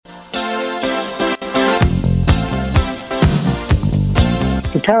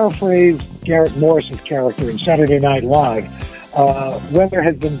To paraphrase Garrett Morris's character in Saturday Night Live, weather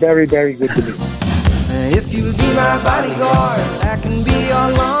has been very, very good to me. If you be my bodyguard, I can be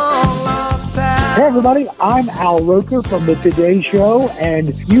your long lost pal. Hey everybody, I'm Al Roker from The Today Show,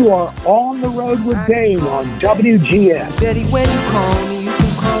 and you are on the road with Dane on WGN. Betty, when you call me, you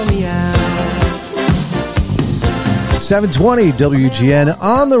can call me out. 720 WGN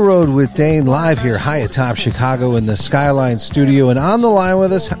on the road with Dane, live here high atop Chicago in the Skyline studio, and on the line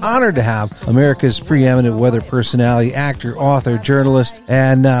with us, honored to have America's preeminent weather personality, actor, author, journalist,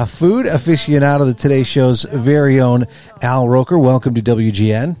 and food aficionado, the Today Show's very own Al Roker. Welcome to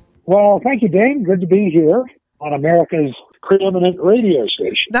WGN. Well, thank you, Dane. Good to be here on America's preeminent radio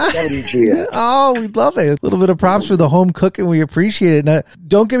station, WGN. Oh, we love it. A little bit of props for the home cooking. We appreciate it. Now,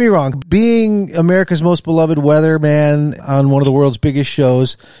 don't get me wrong. Being America's most beloved weatherman on one of the world's biggest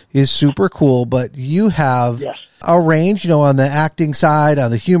shows is super cool, but you have a range, on the acting side,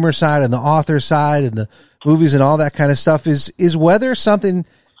 on the humor side, on the author side, and the movies and all that kind of stuff. Is weather something...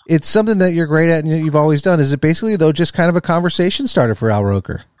 It's something that you're great at and you've always done. Is it basically, though, just kind of a conversation starter for Al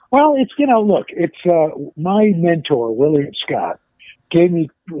Roker? Well, it's, look, it's my mentor, William Scott, gave me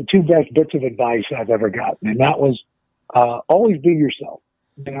the two best bits of advice I've ever gotten, and that was always be yourself.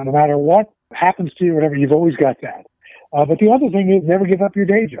 No matter what happens to you, whatever, you've always got that. But the other thing is never give up your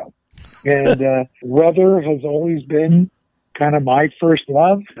day job. And weather has always been kind of my first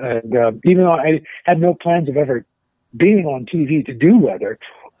love. And even though I had no plans of ever being on TV to do weather,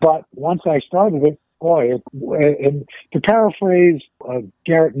 but once I started it, boy, and to paraphrase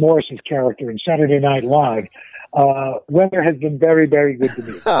Garrett Morris's character in Saturday Night Live, weather has been very, very good to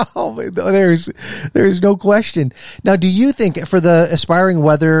me. Oh, there's no question. Now, do you think for the aspiring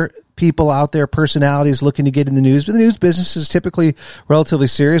weather people out there, personalities looking to get in the news, but the news business is typically relatively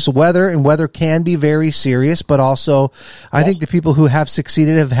serious. Weather can be very serious, but also I think the people who have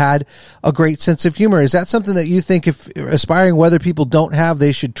succeeded have had a great sense of humor. Is that something that you think if aspiring weather people don't have,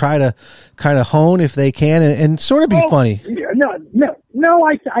 they should try to kind of hone if they can and sort of be funny? No,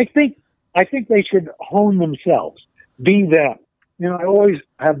 I think they should hone themselves, be them. I always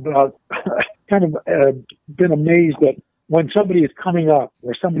have kind of been amazed that when somebody is coming up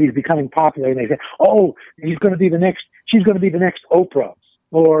or somebody is becoming popular and they say, oh, she's going to be the next Oprah,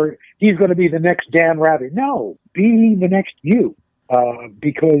 or he's going to be the next Dan Rather. No, be the next you,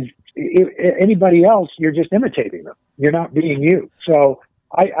 because anybody else, you're just imitating them. You're not being you. So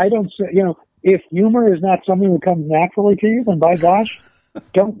I don't say, if humor is not something that comes naturally to you, then by gosh,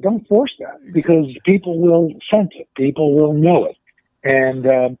 don't force that, because people will sense it. People will know it. And,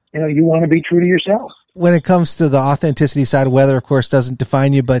 you want to be true to yourself. When it comes to the authenticity side, weather, of course, doesn't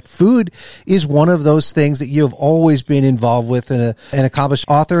define you, but food is one of those things that you have always been involved with and an accomplished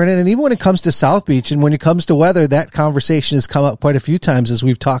author in it. And even when it comes to South Beach and when it comes to weather, that conversation has come up quite a few times as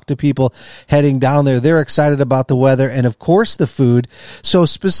we've talked to people heading down there. They're excited about the weather and, of course, the food. So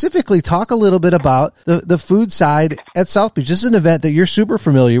specifically, talk a little bit about the food side at South Beach. This is an event that you're super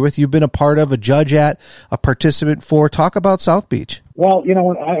familiar with. You've been a part of, a judge at, a participant for. Talk about South Beach. Well,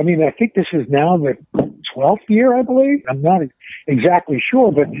 I think this is now the 12th year, I believe. I'm not exactly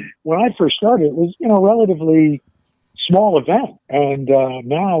sure, but when I first started, it was, a relatively small event. And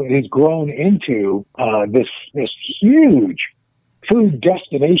now it has grown into this huge food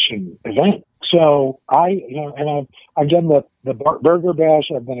destination event. So I've done the Burger Bash.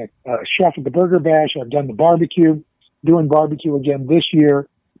 I've been a chef at the Burger Bash. I've done the barbecue, doing barbecue again this year.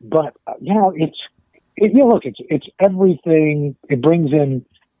 But, it's everything. It brings in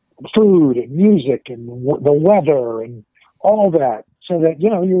food and music and the weather and all that, so that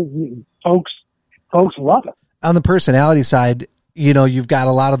you folks love it. On the personality side, you've got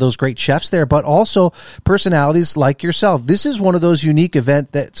a lot of those great chefs there, but also personalities like yourself. This is one of those unique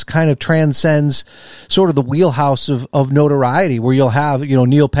events that's kind of transcends sort of the wheelhouse of notoriety, where you'll have,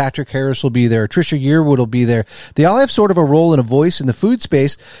 Neil Patrick Harris will be there, Trisha Yearwood will be there. They all have sort of a role and a voice in the food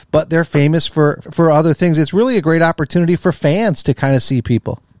space, but they're famous for other things. It's really a great opportunity for fans to kind of see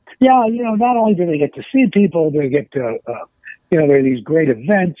people. Yeah, not only do they get to see people, they get to, there are these great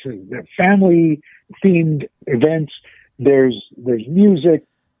events, they're family-themed events. There's music.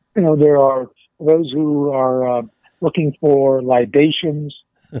 There are those who are looking for libations.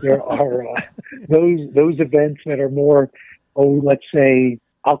 There are those events that are more, let's say,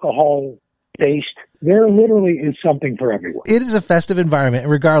 alcohol plant-based. There literally is something for everyone. It is a festive environment,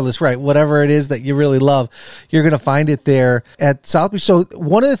 regardless, right? Whatever it is that you really love, you're going to find it there at South Beach. So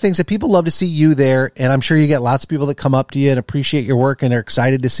one of the things that people love to see you there, and I'm sure you get lots of people that come up to you and appreciate your work and are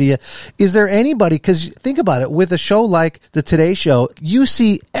excited to see you. Is there anybody, because think about it, with a show like the Today Show, you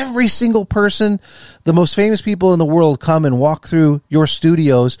see every single person, the most famous people in the world come and walk through your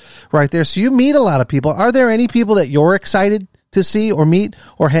studios right there. So you meet a lot of people. Are there any people that you're excited to see or meet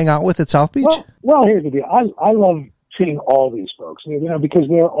or hang out with at South Beach? Well, here's the deal. I love seeing all these folks, because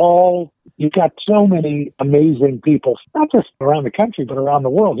you've got so many amazing people, not just around the country, but around the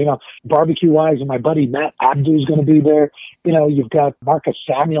world. Barbecue-wise, and my buddy Matt Abdu's going to be there. You've got Marcus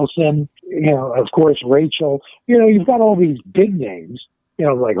Samuelson, of course, Rachel. You've got all these big names,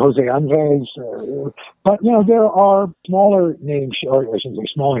 like Jose Andres. But, there are smaller names, or I shouldn't say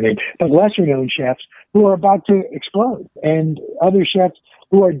smaller names, but lesser-known chefs who are about to explode, and other chefs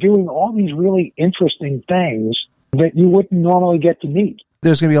who are doing all these really interesting things that you wouldn't normally get to meet.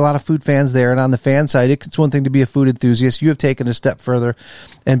 There's going to be a lot of food fans there, and on the fan side, it's one thing to be a food enthusiast. You have taken a step further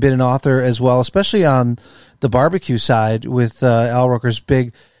and been an author as well, especially on the barbecue side with Al Roker's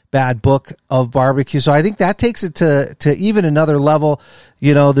big bad book of barbecue. So I think that takes it to even another level.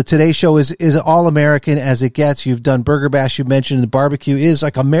 The Today Show is all American as it gets. You've done Burger Bash. You mentioned the barbecue is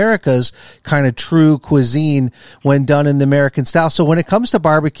like America's kind of true cuisine when done in the American style. So when it comes to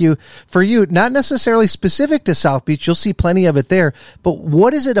barbecue, for you, not necessarily specific to South Beach, you'll see plenty of it there. But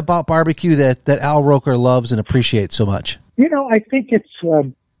what is it about barbecue that Al Roker loves and appreciates so much? I think it's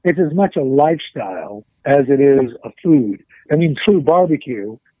as much a lifestyle as it is a food. I mean, true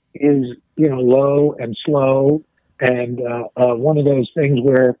barbecue is, low and slow, and one of those things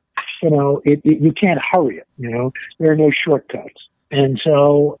where, you can't hurry it, there are no shortcuts. And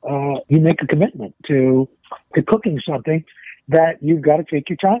so you make a commitment to cooking something that you've got to take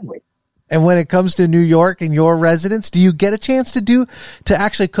your time with. And when it comes to New York and your residence, do you get a chance to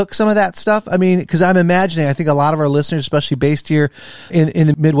actually cook some of that stuff? I mean, because I'm imagining, I think a lot of our listeners, especially based here in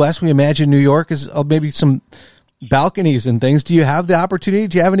the Midwest, we imagine New York is maybe some balconies and things. Do you have the opportunity?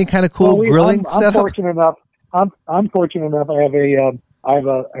 Do you have any kind of cool grilling setup? I'm fortunate enough. I'm fortunate enough. I have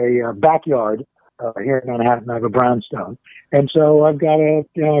a backyard here in Manhattan. I have a brownstone, and so I've got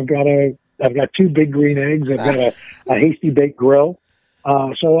two big green eggs. I've got a hasty baked grill.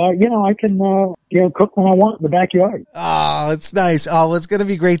 So I can cook when I want in the backyard. Oh, it's nice. Oh, well, it's going to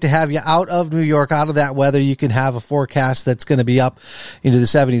be great to have you out of New York, out of that weather. You can have a forecast that's going to be up into the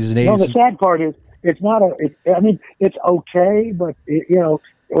 70s and 80s. No, the sad part is, it's okay, but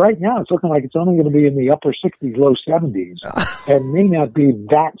right now it's looking like it's only going to be in the upper 60s, low 70s, and may not be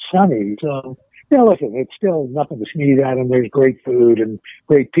that sunny. So, listen, it's still nothing to sneeze at, and there's great food and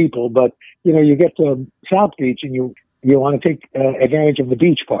great people, but, you get to South Beach and you want to take advantage of the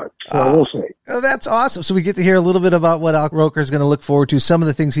beach part. So we'll see. Oh, that's awesome. So we get to hear a little bit about what Al Roker is going to look forward to, some of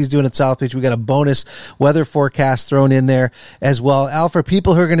the things he's doing at South Beach. We got a bonus weather forecast thrown in there as well. Al, for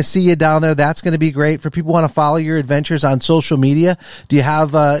people who are going to see you down there, that's going to be great. For people who want to follow your adventures on social media, do you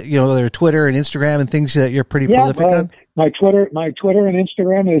have, whether Twitter and Instagram and things that you're pretty prolific on? My Twitter and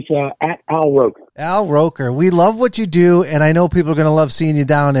Instagram is at Al Roker. Al Roker. We love what you do, and I know people are going to love seeing you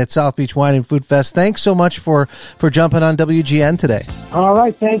down at South Beach Wine and Food Fest. Thanks so much for jumping on WGN today. All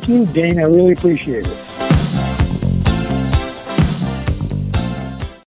right. Thank you, Dane. I really appreciate it.